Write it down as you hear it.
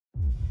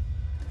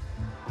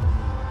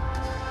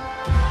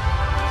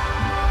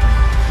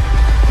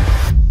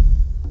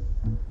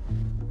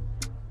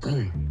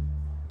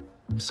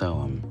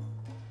So,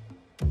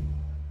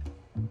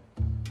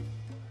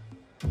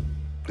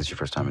 this your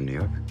first time in New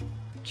York?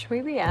 Should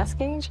we be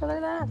asking each other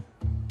that?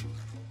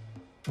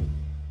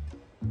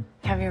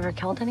 Have you ever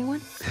killed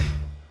anyone?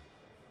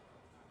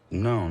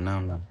 No.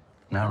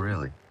 Not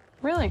really.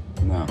 Really?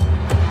 No.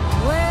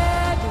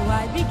 Where do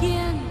I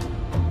begin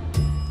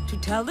to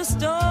tell the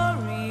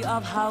story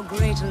of how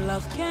great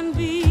love can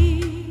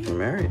be? You're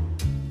married.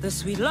 The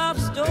sweet love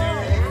story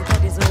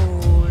that is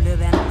older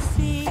than the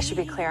sea. I should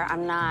be clear,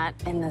 I'm not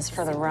in this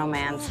for the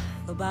romance.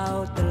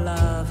 About the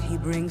love he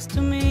brings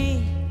to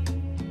me.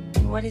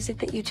 What is it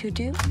that you two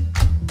do?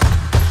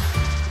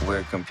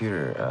 We're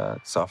computer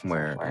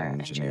software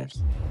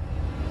engineers.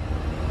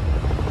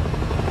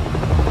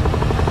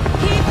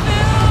 He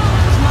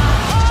fills my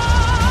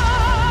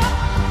heart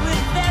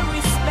with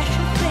very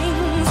special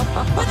things,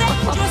 with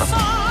angel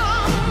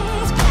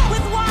songs,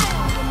 with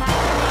wild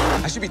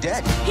imaginings. I should be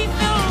dead. He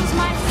fills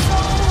my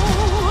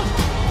soul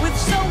with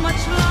so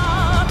much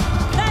love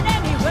that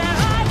anywhere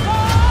I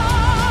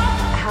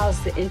How's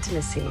the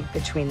intimacy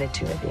between the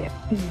two of you? go,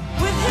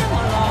 with him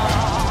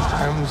along.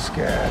 I'm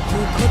scared.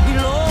 You could be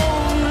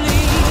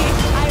lonely.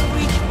 I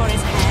reach for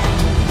his hand.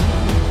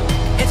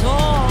 It's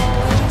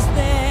always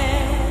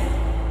there.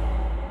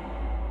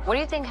 What do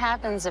you think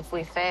happens if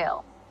we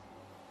fail?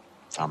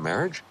 Our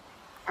marriage?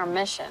 Our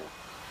mission?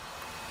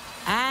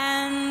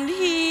 And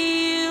he